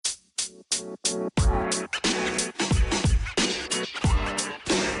Hey,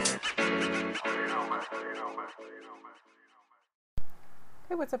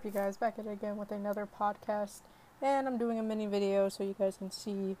 what's up, you guys? Back at it again with another podcast, and I'm doing a mini video so you guys can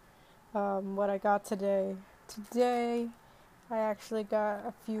see what I got today. Today, I actually got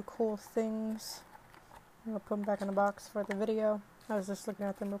a few cool things. I'm gonna put them back in the box for the video. I was just looking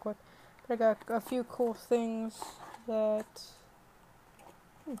at them real quick. But I got a few cool things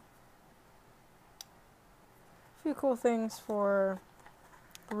for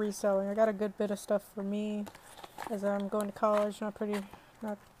reselling. I got a good bit of stuff for me as I'm going to college. Not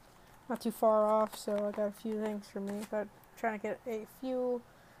too far off, so I got a few things for me, but I'm trying to get a few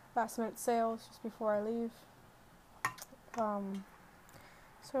last minute sales just before I leave. So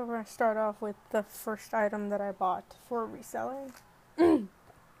we're going to start off with the first item that I bought for reselling.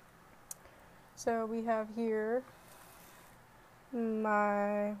 So we have here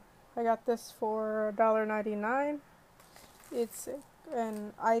I got this for $1.99. It's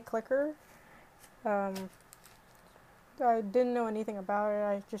an eye clicker. I didn't know anything about it.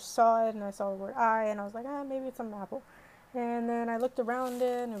 I just saw it and I saw the word eye and I was like, maybe it's on Apple. And then I looked around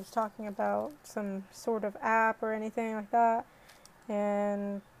it and it was talking about some sort of app or anything like that.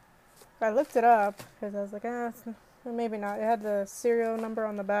 And I looked it up because I was like, maybe not. It had the serial number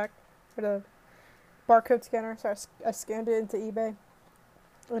on the back for the barcode scanner, so I scanned it into eBay.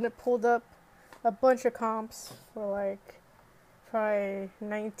 And it pulled up a bunch of comps for like probably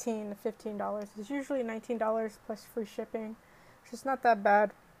 $19 to $15. It's usually $19 plus free shipping, which is not that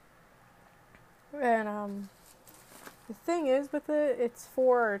bad. And the thing is with it, it's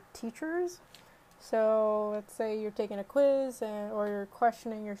for teachers. So let's say you're taking a quiz or you're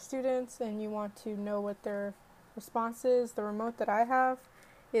questioning your students and you want to know what their response is. The remote that I have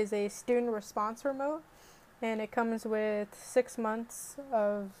is a student response remote, and it comes with 6 months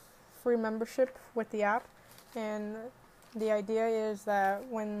of free membership with the app. And the idea is that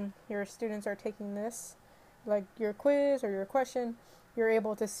when your students are taking this, like your quiz or your question, you're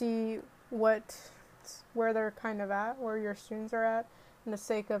able to see where they're kind of at, where your students are at, in the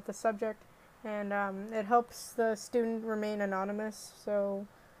sake of the subject. And it helps the student remain anonymous, so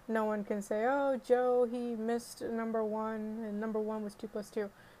no one can say, oh, Joe, he missed number 1, and number 1 was 2 plus 2.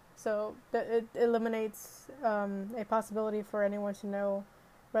 So it eliminates a possibility for anyone to know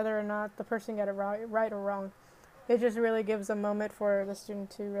whether or not the person got it right or wrong. It just really gives a moment for the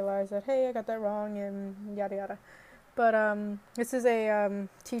student to realize that, hey, I got that wrong, and yada yada. But this is a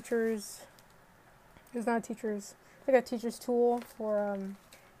teacher's tool for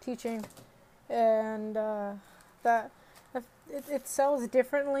teaching, and it sells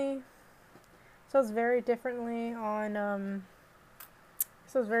differently. Sells very differently on.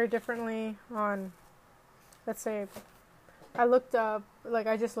 Let's say, I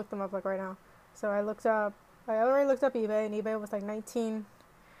just looked them up like right now. So I already looked up eBay, and eBay was like about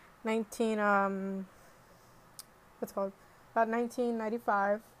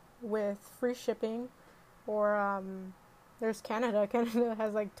 $19.95 with free shipping. Or there's Canada. Canada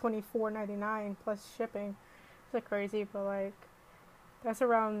has like $24.99 plus shipping. It's like crazy, but like that's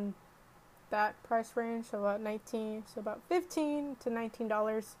around that price range. So about $15 to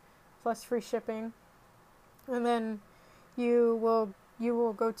 $19 plus free shipping. And then you will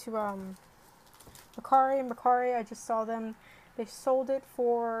go to Mercari. I just saw them. They sold it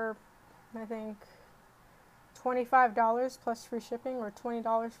for, I think, $25 plus free shipping, or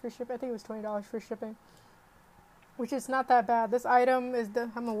 $20 free shipping. I think it was $20 free shipping, which is not that bad. This item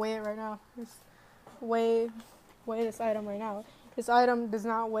I'm gonna weigh it right now. Just weigh this item right now. This item does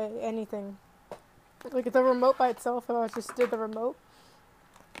not weigh anything. Like the remote by itself, if I just did the remote,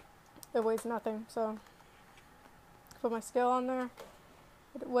 it weighs nothing. So put my scale on there.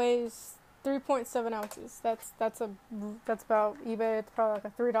 It weighs 3.7 ounces. That's about eBay. It's probably like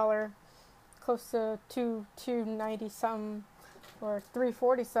a $3, close to $2.90 something, or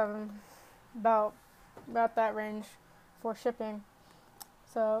 $3.47, about that range for shipping.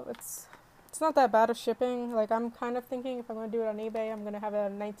 So it's not that bad of shipping. Like, I'm kind of thinking if I'm going to do it on eBay, I'm going to have it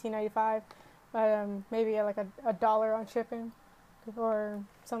at $19.95, maybe like a $1 on shipping or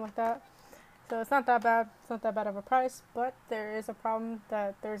something like that. So it's not that bad. It's not that bad of a price, but there is a problem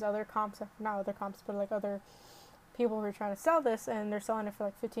that there's other comps, not other comps, but like other people who are trying to sell this, and they're selling it for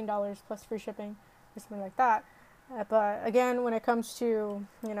like $15 plus free shipping or something like that. But again, when it comes to,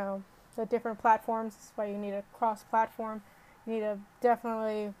 the different platforms, that's why you need a cross-platform. You need to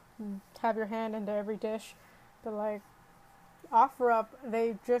definitely have your hand into every dish. But like OfferUp,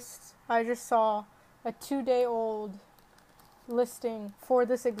 I just saw a 2-day-old listing for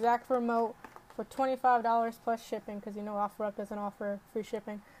this exact remote for $25 plus shipping, because OfferUp doesn't offer free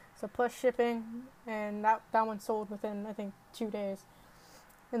shipping. So plus shipping, and that one sold within, I think, 2 days.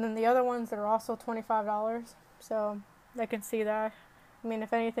 And then the other ones that are also $25. So I can see that. I mean,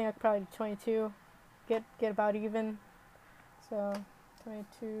 if anything, I could probably do 22. Get about even. So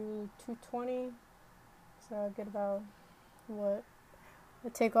 22, 220. So I get about what? I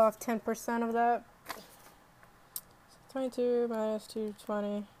take off 10% of that. So 22 minus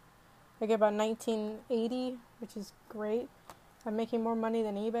 220. I get about 1980, which is great. I'm making more money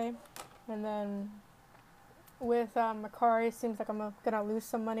than eBay. And then with Mercari, it seems like I'm gonna lose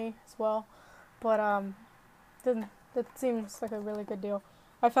some money as well. But that seems like a really good deal.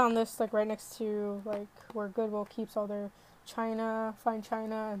 I found this like right next to like where Goodwill keeps all their china, fine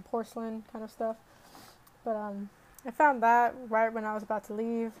china, and porcelain kind of stuff. But I found that right when I was about to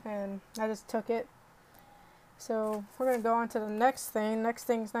leave, and I just took it. So we're going to go on to the next thing. Next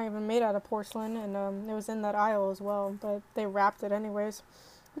thing's not even made out of porcelain, and it was in that aisle as well, but they wrapped it anyways,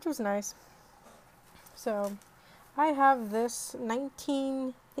 which was nice. So I have this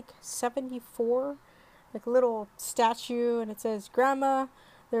 1974 like little statue, and it says, "Grandma,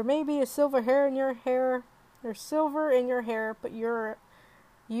 there may be a silver hair in your hair. There's silver in your hair, but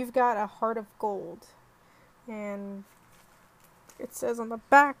you've got a heart of gold." And it says on the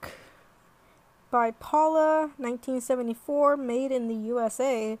back, by Paula, 1974, made in the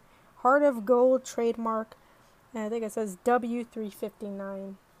USA, Heart of Gold trademark, and I think it says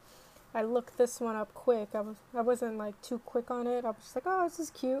W359. I looked this one up quick. I wasn't like too quick on it. I was just like, oh, this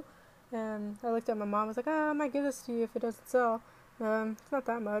is cute. And I looked at my mom. I was like, oh, I might give this to you if it doesn't sell. It's not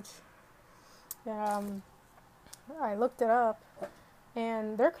that much. I looked it up,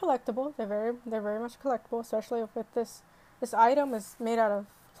 and they're collectible. They're very much collectible, especially with this. This item is made out of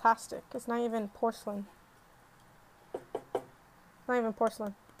plastic. It's not even porcelain. Not even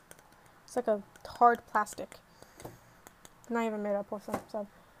porcelain. It's like a hard plastic. Not even made out of porcelain. So,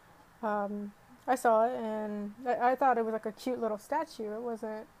 I saw it, and I thought it was like a cute little statue. It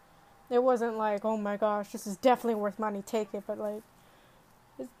wasn't like, oh my gosh, this is definitely worth money, take it. But like,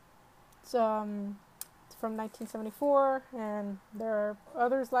 it's from 1974, and there are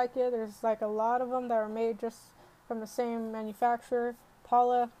others like it. There's like a lot of them that are made just from the same manufacturer,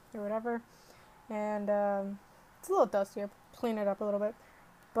 Paula or whatever. And it's a little dusty. I clean it up a little bit.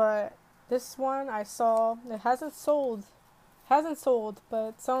 But this one I saw, it hasn't sold,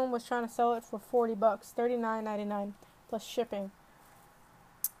 but someone was trying to sell it for $40, $39.99 plus shipping.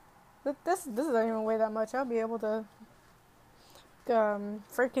 This doesn't even weigh that much. I'll be able to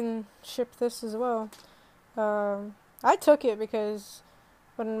freaking ship this as well. I took it because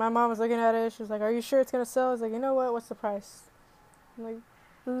when my mom was looking at it, she was like, "Are you sure it's gonna sell?" I was like, "You know what? What's the price?" Like,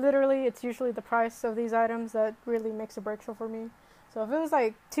 literally, it's usually the price of these items that really makes a break for me. So if it was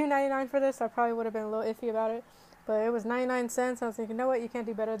like $2.99 for this, I probably would have been a little iffy about it. But it was 99 cents. I was thinking, you know what? You can't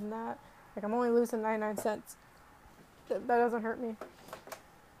do better than that. Like, I'm only losing 99 cents. That doesn't hurt me.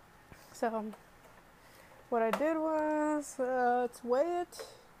 So what I did was, let's weigh it.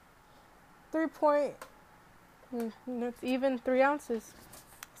 It's even 3 ounces.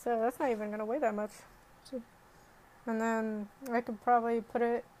 So that's not even gonna weigh that much. So, and then I could probably put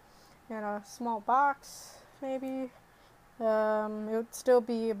it in a small box, maybe. It would still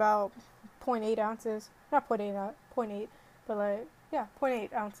be about 0.8 ounces. Not 0.8, but like, yeah,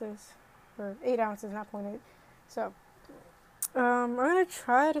 0.8 ounces. Or 8 ounces, not 0.8. So, I'm going to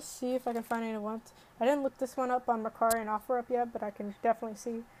try to see if I can find any ones. I didn't look this one up on Mercari and OfferUp yet, but I can definitely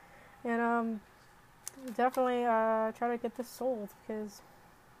see. And, definitely, try to get this sold, because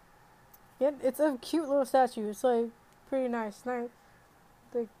it's a cute little statue. It's, like, pretty nice.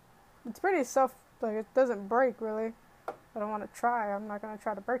 It's pretty like, it doesn't break, really. I don't want to try. I'm not going to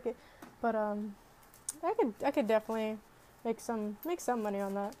try to break it. But, I could definitely make some money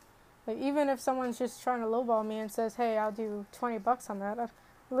on that. Like, even if someone's just trying to lowball me and says, hey, I'll do $20 on that,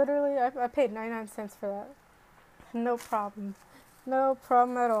 I paid 99 cents for that. No problem. No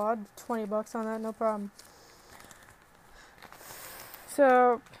problem at all. I'll do $20 on that, no problem.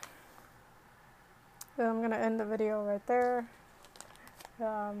 So, I'm going to end the video right there.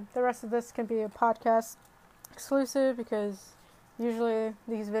 The rest of this can be a podcast exclusive, because usually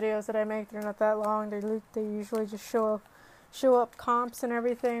these videos that I make, they're not that long. They usually just show up comps and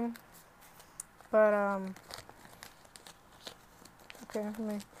everything. But okay,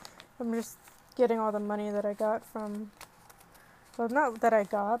 I'm just getting all the money that I got from, well, not that I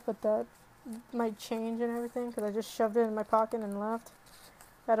got, but that might change and everything, because I just shoved it in my pocket and left.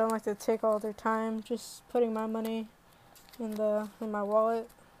 I don't like to take all their time just putting my money in my wallet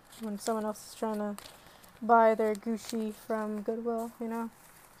when someone else is trying to buy their Gucci from Goodwill, you know.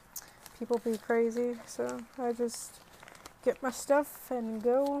 People be crazy, so I just get my stuff and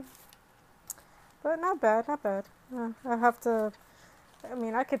go. But not bad, not bad. I have to. I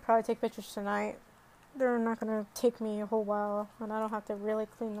mean, I could probably take pictures tonight. They're not gonna take me a whole while, and I don't have to really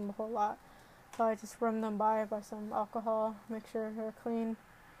clean them a whole lot. Probably just run them by some alcohol, make sure they're clean.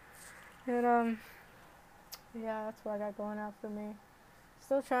 And yeah, that's what I got going out for me.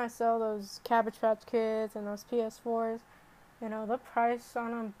 Still trying to sell those Cabbage Patch Kids and those PS4s. You know, the price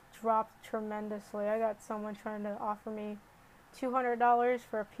on them dropped tremendously. I got someone trying to offer me $200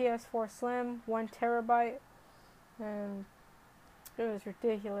 for a PS4 Slim, 1 TB, and it was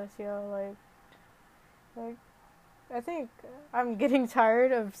ridiculous, yo. Like, I think I'm getting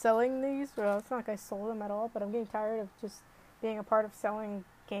tired of selling these. Well, it's not like I sold them at all, but I'm getting tired of just being a part of selling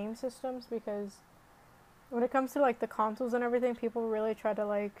game systems, because when it comes to, like, the consoles and everything, people really try to,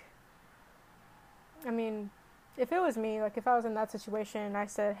 like, I mean, if it was me, like, if I was in that situation and I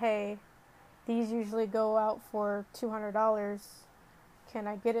said, hey, these usually go out for $200, can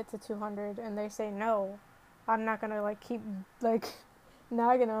I get it to $200? And they say no, I'm not gonna, like, keep, like,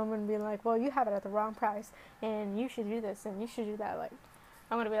 nagging them and being like, well, you have it at the wrong price, and you should do this, and you should do that. Like,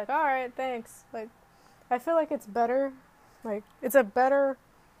 I'm gonna be like, alright, thanks. Like, I feel like it's better, like, it's a better,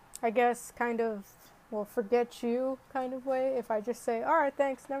 I guess, kind of, well, forget you kind of way if I just say, alright,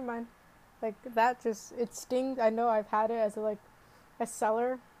 thanks, never mind. Like, that just, it stings. I know I've had it as a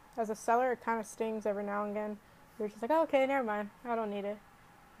seller. As a seller, it kind of stings every now and again. You're just like, oh, okay, never mind, I don't need it.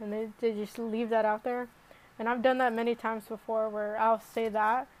 And they just leave that out there. And I've done that many times before, where I'll say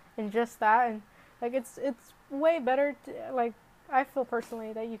that and just that, and like it's way better to, like, I feel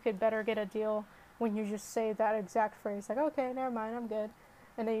personally that you could better get a deal when you just say that exact phrase, like, okay, never mind, I'm good,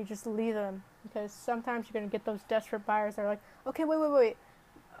 and then you just leave them, because sometimes you're gonna get those desperate buyers that are like, okay, wait,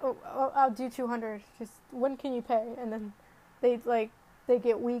 oh, I'll do 200, just when can you pay? And then they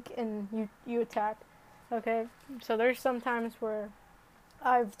get weak and you attack. Okay, so there's some times where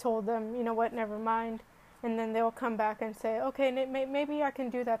I've told them, you know what, never mind. And then they'll come back and say, okay, maybe I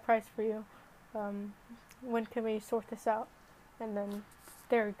can do that price for you. When can we sort this out? And then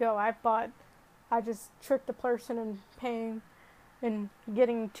there you go. I just tricked the person in paying and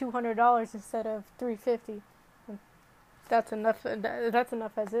getting $200 instead of $350. And that's enough. That's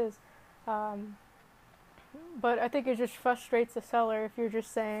enough as is. But I think it just frustrates the seller if you're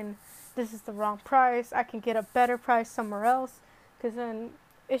just saying, this is the wrong price, I can get a better price somewhere else. Because then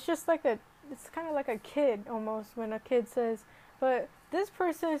it's just like it's kind of like a kid almost, when a kid says, but this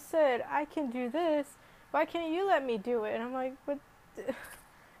person said I can do this, why can't you let me do it? And I'm like, but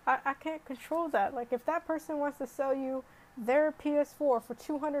I can't control that. Like, if that person wants to sell you their PS4 for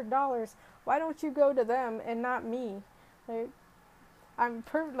 $200, why don't you go to them and not me? Like,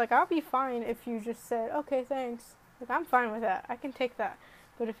 I'll be fine if you just said, okay, thanks. Like, I'm fine with that, I can take that.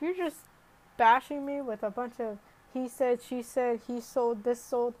 But if you're just bashing me with a bunch of he said, she said, he sold, this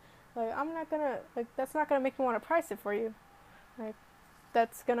sold, like, I'm not gonna, like, that's not gonna make me want to price it for you. Like,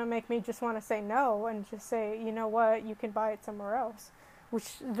 that's gonna make me just want to say no and just say, you know what, you can buy it somewhere else.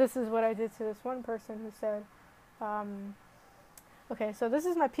 Which, this is what I did to this one person who said, okay, so this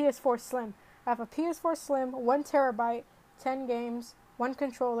is my PS4 Slim. I have a PS4 Slim, 1 TB, 10 games, 1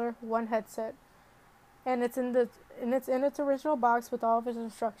 controller, 1 headset. And it's in its original box with all of its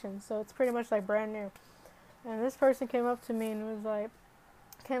instructions, so it's pretty much like brand new. And this person came up to me and was like,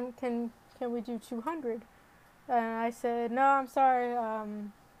 Can we do 200? And I said, no, I'm sorry.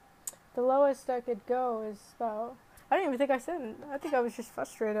 The lowest I could go is about. I didn't even think I said. I think I was just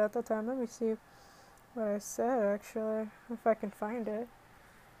frustrated at the time. Let me see what I said, actually, if I can find it.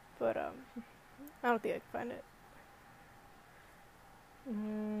 But I don't think I can find it.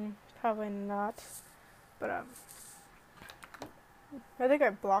 Probably not. But I think I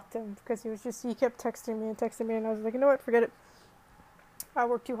blocked him because he kept texting me, and I was like, you know what, forget it. I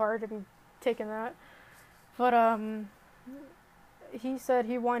worked too hard to be taking that. But he said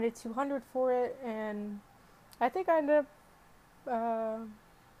he wanted 200 for it, and I think I ended up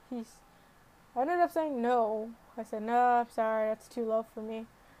saying no. I said, no, I'm sorry, that's too low for me.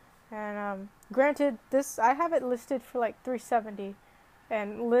 And granted, I have it listed for like $370,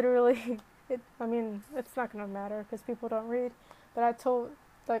 and literally it's not gonna matter because people don't read. But I told,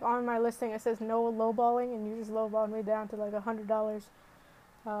 like, on my listing it says no lowballing, and you just lowballed me down to like $100,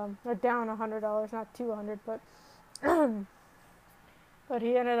 or down $100, not $200. But but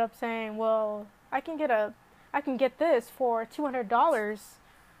he ended up saying, well, I can get this for $200,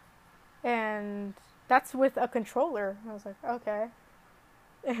 and that's with a controller. I was like, okay.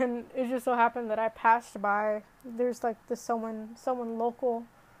 And it just so happened that I passed by. There's like someone local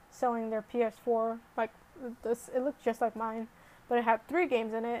selling their PS4. Like this, it looked just like mine, but it had 3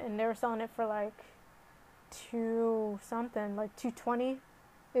 games in it, and they were selling it for like 2 something, like 220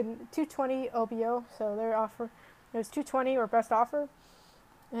 in 220 OBO. So their offer, it was 220 or best offer.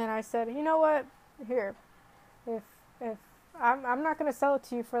 And I said, you know what? Here, if I'm not gonna sell it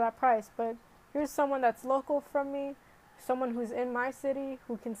to you for that price, but here's someone that's local from me, someone who's in my city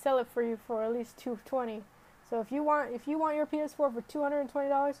who can sell it for you for at least 220. So if you want your PS4 for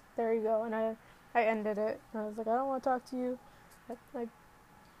 $220, there you go. And I ended it. And I was like, I don't want to talk to you. Like,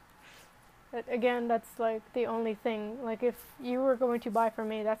 again, that's like the only thing. Like, if you were going to buy from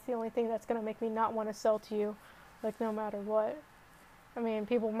me, that's the only thing that's gonna make me not want to sell to you, like, no matter what. I mean,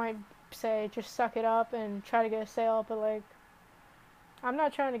 people might say just suck it up and try to get a sale, but like, I'm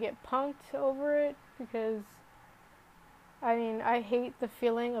not trying to get punked over it, because I mean, I hate the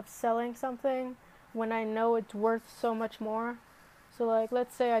feeling of selling something when I know it's worth so much more. So like,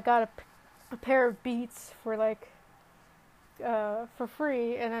 let's say I got a pair of Beats for like for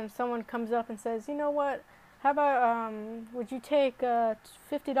free, and then someone comes up and says, you know what, how about would you take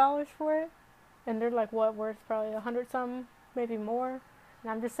 $50 for it? And they're like, what, worth probably 100 something, maybe more.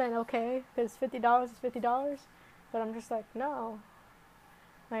 And I'm just saying okay, because $50 is $50. But I'm just like, no.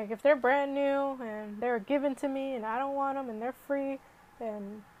 Like, if they're brand new and they're given to me and I don't want them and they're free,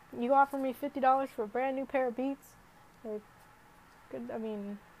 and you offer me $50 for a brand new pair of Beats, like, I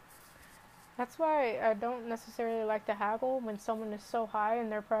mean, that's why I don't necessarily like to haggle when someone is so high in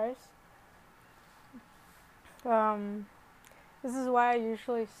their price. This is why I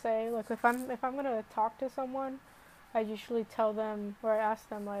usually say, like, if I'm gonna talk to someone, I usually tell them, or I ask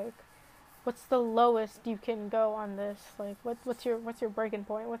them, like, what's the lowest you can go on this? Like, what's your breaking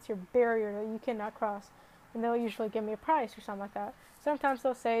point? What's your barrier that you cannot cross? And they'll usually give me a price or something like that. Sometimes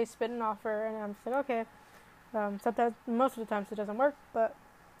they'll say spit an offer, and I'm just like, okay. Sometimes, most of the times it doesn't work, but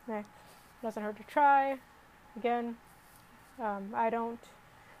it doesn't hurt to try. Again, I don't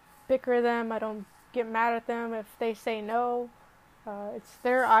bicker them. I don't get mad at them if they say no. It's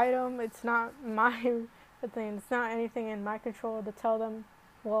their item. It's not my thing. It's not anything in my control to tell them,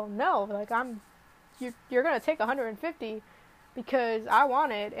 well, no, like, you're gonna take 150 because I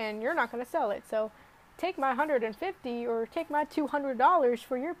want it, and you're not gonna sell it. So take my 150 or take my $200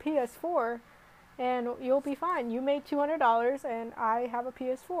 for your PS4, and you'll be fine. You made $200, and I have a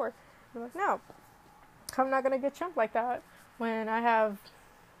PS4. I'm like, no, I'm not gonna get chumped like that when I have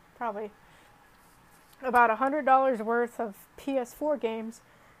probably about $100 worth of PS4 games.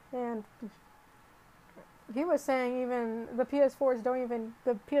 And he was saying even the PS4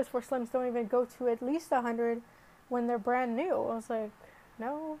 Slims don't even go to at least 100 when they're brand new. I was like,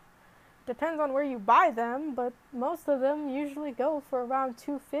 no, depends on where you buy them, but most of them usually go for around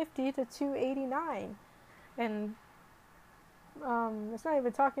 $250 to $289. And it's not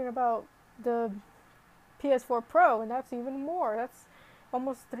even talking about the PS4 Pro, and that's even more. That's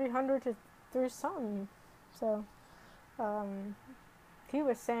almost 300 to 3 something. So he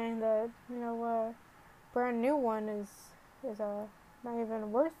was saying that, you know, brand new one is not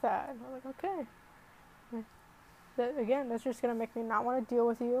even worth that. And I'm like, okay. Again, that's just gonna make me not want to deal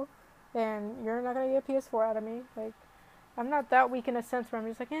with you, and you're not gonna get a PS4 out of me. Like, I'm not that weak in a sense where I'm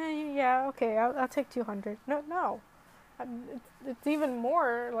just like, yeah, okay, I'll take 200. No. It's even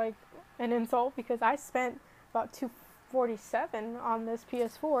more like an insult, because I spent about $247 on this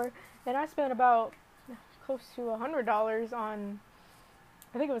PS4, and I spent about close to $100 on,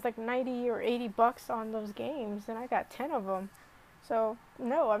 I think it was like 90 or 80 bucks on those games, and I got 10 of them. So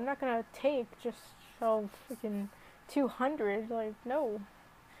no, I'm not gonna take just so freaking 200. Like, no,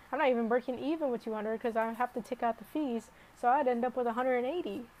 I'm not even breaking even with 200 because I have to take out the fees. So I'd end up with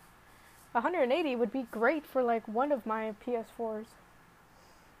 180. 180 would be great for like one of my PS4s,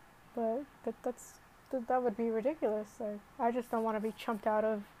 but that would be ridiculous. Like, I just don't want to be chumped out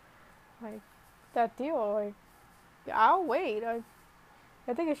of like that deal. Like, I'll wait. I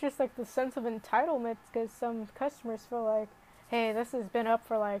think it's just like the sense of entitlement, because some customers feel like, hey, this has been up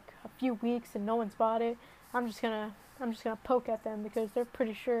for like a few weeks and no one's bought it. I'm just gonna poke at them because I'm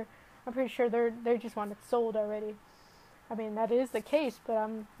pretty sure they just want it sold already. I mean, that is the case, but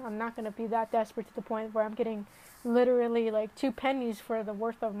I'm not gonna be that desperate to the point where I'm getting literally like 2 pennies for the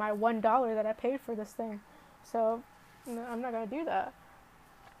worth of my $1 that I paid for this thing. So I'm not gonna do that.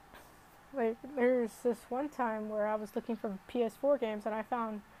 Like, there's this one time where I was looking for PS4 games, and I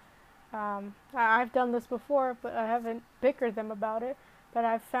found, I've done this before, but I haven't bickered them about it, but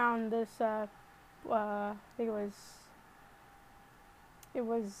I found this, I think it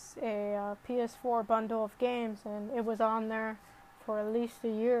was a PS4 bundle of games, and it was on there for at least a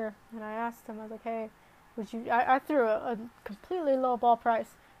year, and I asked him, I was like, hey, I threw a completely low ball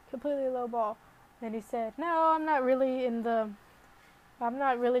price, and he said, no, I'm not really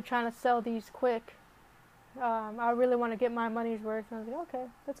trying to sell these quick. I really want to get my money's worth. And I was like, okay,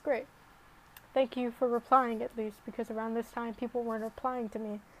 that's great. Thank you for replying at least, because around this time people weren't replying to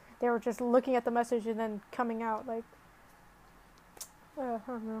me. They were just looking at the message and then coming out like, I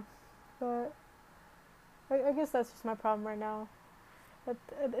don't know. But I guess that's just my problem right now. But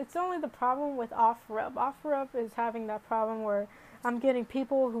it's only the problem with OfferUp. OfferUp is having that problem where I'm getting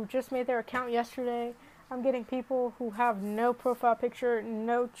people who just made their account yesterday. I'm getting people who have no profile picture,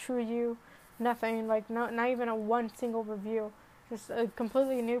 no true you, nothing, like not even a one single review. Just a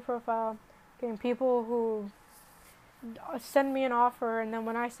completely new profile. Getting people who send me an offer, and then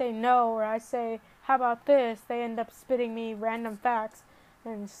when I say no, or I say, how about this, they end up spitting me random facts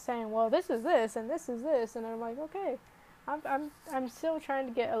and saying, well, this is this, and this is this, and I'm like, okay, I'm still trying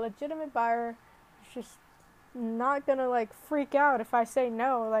to get a legitimate buyer. It's just not gonna like freak out if I say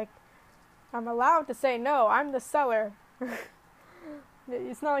no. Like, I'm allowed to say no. I'm the seller.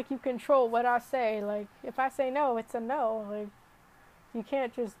 It's not like you control what I say. Like, if I say no, it's a no. Like, you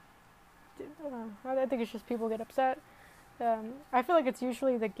can't just. I think it's just people get upset. I feel like it's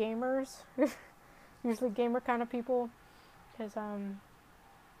usually the gamers, usually gamer kind of people, because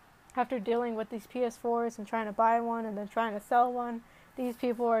after dealing with these PS4s and trying to buy one and then trying to sell one, these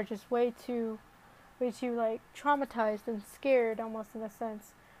people are just way too like traumatized and scared, almost in a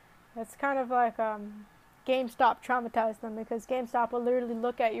sense. It's kind of like GameStop traumatized them, because GameStop will literally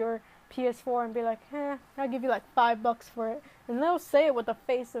look at your PS4 and be like, I'll give you like $5 for it, and they'll say it with a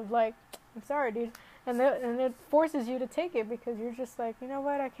face of like, I'm sorry, dude, and it forces you to take it, because you're just like, you know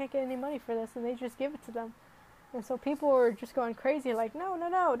what, I can't get any money for this, and they just give it to them. And so people are just going crazy, like,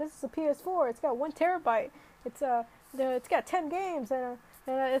 no, this is a PS4, it's got 1 terabyte, it's got 10 games, and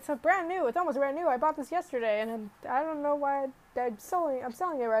it's a brand new, it's almost brand new, I bought this yesterday, and then, I don't know why I'm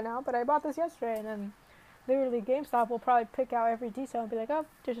selling it right now, but I bought this yesterday, and then literally GameStop will probably pick out every detail and be like, oh,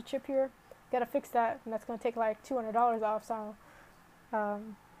 there's a chip here, gotta fix that, and that's gonna take like $200 off, so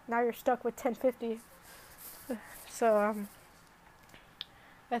now you're stuck with $10.50. So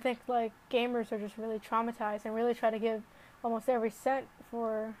I think like gamers are just really traumatized and really try to give almost every cent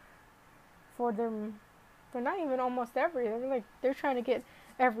for them. They're not even almost every. They're trying to get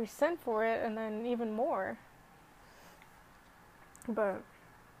every cent for it, and then even more. But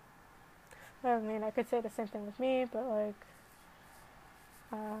I mean, I could say the same thing with me, but like,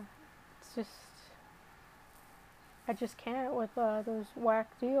 it's just, I just can't with those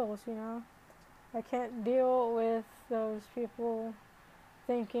whack deals, you know. I can't deal with those people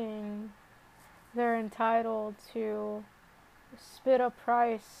thinking they're entitled to spit a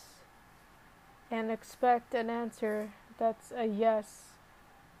price and expect an answer that's a yes.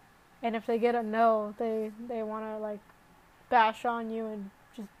 And if they get a no, they want to like bash on you and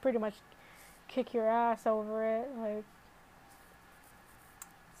just pretty much kick your ass over it. Like,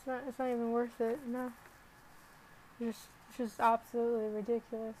 it's not even worth it. No, it's just absolutely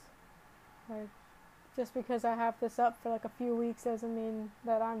ridiculous. Like, just because I have this up for like a few weeks doesn't mean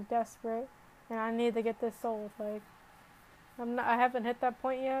that I'm desperate and I need to get this sold. Like, I haven't hit that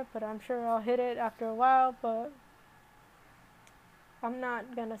point yet, but I'm sure I'll hit it after a while. But I'm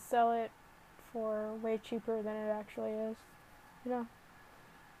not gonna sell it for way cheaper than it actually is, you know.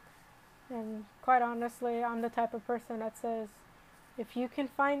 And quite honestly, I'm the type of person that says, if you can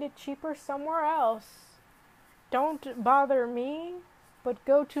find it cheaper somewhere else, don't bother me, but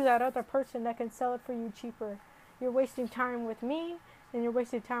go to that other person that can sell it for you cheaper. You're wasting time with me, and you're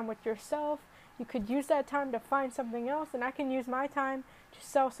wasting time with yourself. You could use that time to find something else, and I can use my time to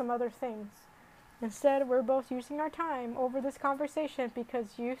sell some other things. Instead, we're both using our time over this conversation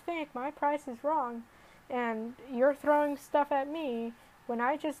because you think my price is wrong, and you're throwing stuff at me when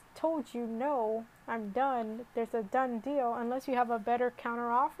I just told you, no, I'm done. There's a done deal. Unless you have a better counter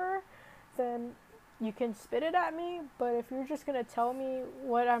offer, then you can spit it at me. But if you're just going to tell me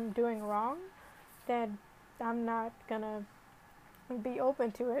what I'm doing wrong, then I'm not going to be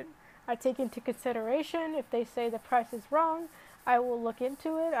open to it. I take into consideration if they say the price is wrong, I will look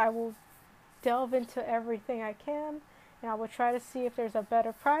into it. I will delve into everything I can, and I will try to see if there's a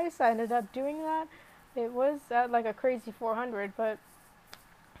better price. I ended up doing that. It was at like a crazy $400, but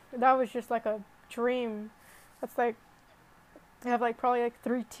that was just like a dream. That's like, I have like probably like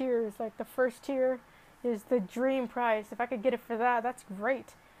 3 tiers. Like the first tier is the dream price. If I could get it for that, that's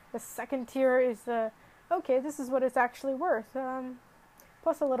great. The second tier is okay, this is what it's actually worth.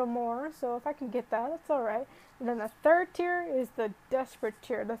 Plus a little more, so if I can get that, that's alright. And then the third tier is the desperate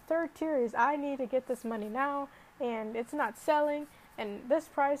tier. The third tier is I need to get this money now, and it's not selling, and this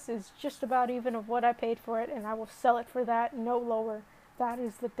price is just about even of what I paid for it, and I will sell it for that, no lower. That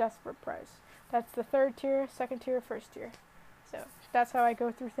is the desperate price. That's the third tier, second tier, first tier. So that's how I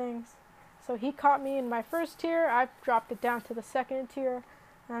go through things. So he caught me in my first tier. I've dropped it down to the second tier.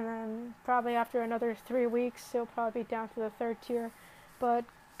 And then probably after another 3 weeks, he'll probably be down to the third tier. But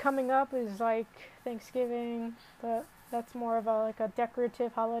coming up is like Thanksgiving, but that's more of a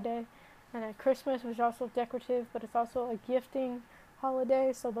decorative holiday. And then Christmas was also decorative, but it's also a gifting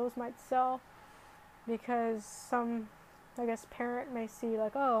holiday, so those might sell because some, I guess, parent may see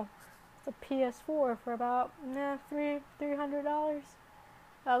like, oh, it's a PS4 for about $300.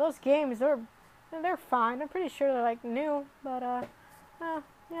 Those games, they're fine. I'm pretty sure they're like new, but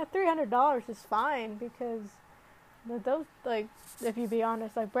yeah, $300 is fine because those, like, if you be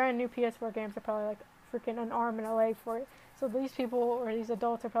honest, like brand new PS4 games are probably like freaking an arm and a leg for it. So these people or these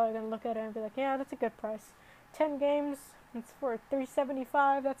adults are probably gonna look at it and be like, yeah, that's a good price. 10 games, it's for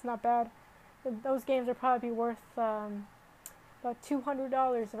 $375. That's not bad. Those games are probably worth about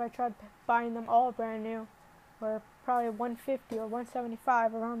 $200 if I tried buying them all brand new, or probably $150 or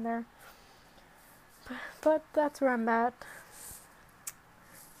 $175 around there. But that's where I'm at.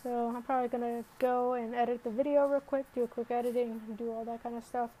 So I'm probably gonna go and edit the video real quick, do a quick editing, and do all that kind of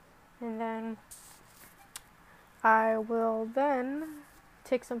stuff, and then I will then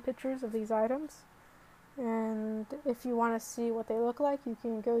take some pictures of these items. And if you want to see what they look like, you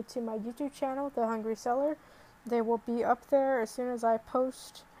can go to my YouTube channel, The Hungry Seller. They will be up there as soon as I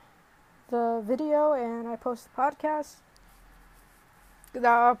post the video and I post the podcast.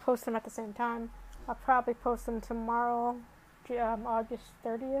 I'll post them at the same time. I'll probably post them tomorrow, August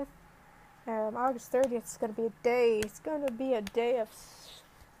 30th. August 30th is going to be a day. It's going to be a day of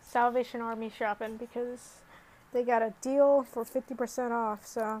Salvation Army shopping because they got a deal for 50% off.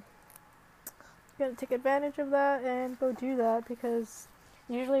 So I'm going to take advantage of that and go do that because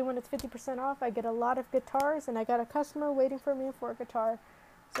usually when it's 50% off, I get a lot of guitars and I got a customer waiting for me for a guitar.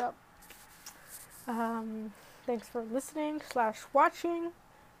 So thanks for listening / watching.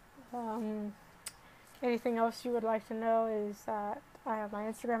 Anything else you would like to know is that I have my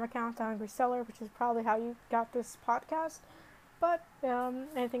Instagram account, The Hungry Seller, which is probably how you got this podcast. But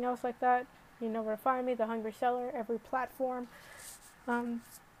anything else like that, you know where to find me, The Hungry Seller, every platform.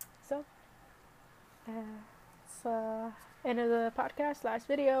 So it's end of the podcast, last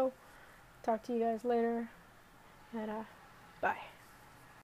video. Talk to you guys later, and bye.